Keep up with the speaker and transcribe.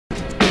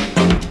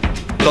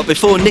But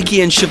before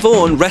Nikki and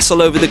Siobhan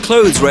wrestle over the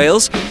clothes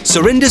rails,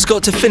 Surinder's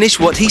got to finish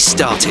what he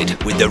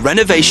started with the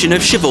renovation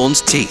of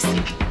Siobhan's teeth.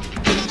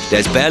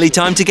 There's barely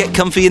time to get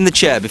comfy in the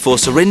chair before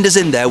Surinder's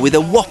in there with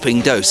a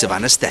whopping dose of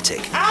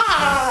anaesthetic.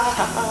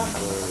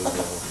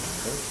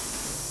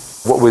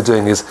 What we're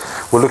doing is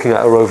we're looking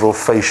at her overall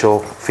facial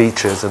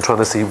features and trying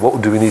to see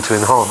what do we need to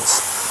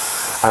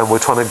enhance. And we're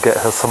trying to get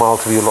her smile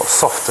to be a lot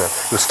softer.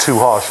 It was too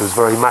harsh, it was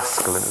very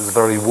masculine, it was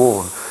very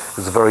worn, it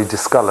was very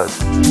discoloured.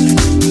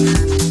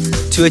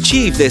 To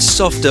achieve this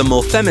softer,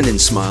 more feminine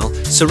smile,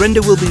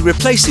 Surinder will be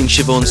replacing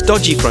Siobhan's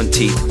dodgy front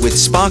teeth with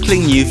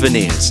sparkling new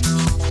veneers.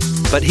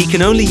 But he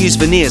can only use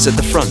veneers at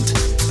the front,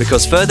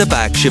 because further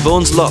back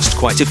Siobhan's lost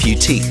quite a few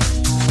teeth.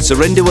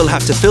 Surinder will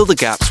have to fill the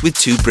gaps with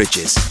 2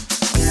 bridges.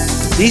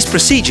 These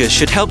procedures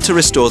should help to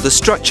restore the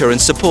structure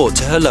and support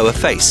to her lower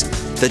face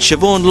that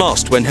Siobhan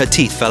lost when her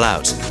teeth fell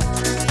out,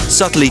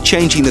 subtly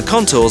changing the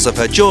contours of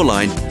her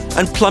jawline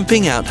and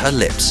plumping out her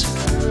lips.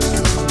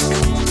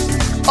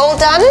 All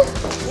done?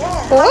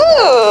 Yeah.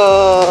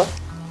 Ooh!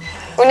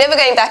 We're never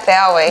going back there,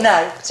 are we?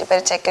 No. So you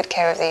better take good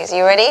care of these. Are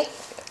you ready?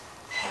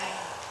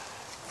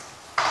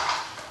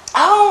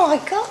 Oh my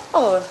God!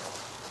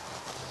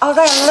 Oh,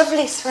 they are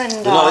lovely,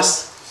 Surinder. They're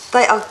nice.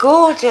 They are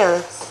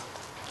gorgeous.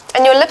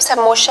 And your lips have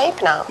more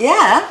shape now.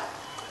 Yeah.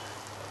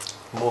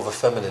 More of a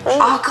feminine.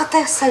 Oh God,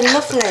 they're so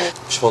lovely.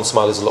 Siobhan's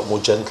smile is a lot more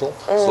gentle,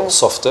 it's a lot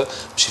softer.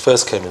 When she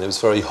first came in, it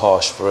was very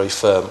harsh, very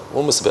firm,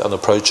 almost a bit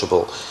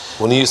unapproachable.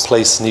 When you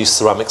place new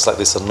ceramics like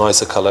this, a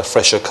nicer colour,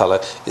 fresher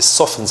colour, it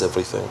softens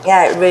everything.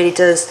 Yeah, it really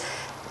does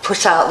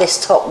push out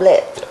this top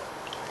lip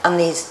and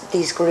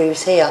these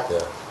grooves here.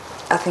 Yeah.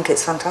 I think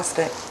it's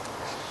fantastic.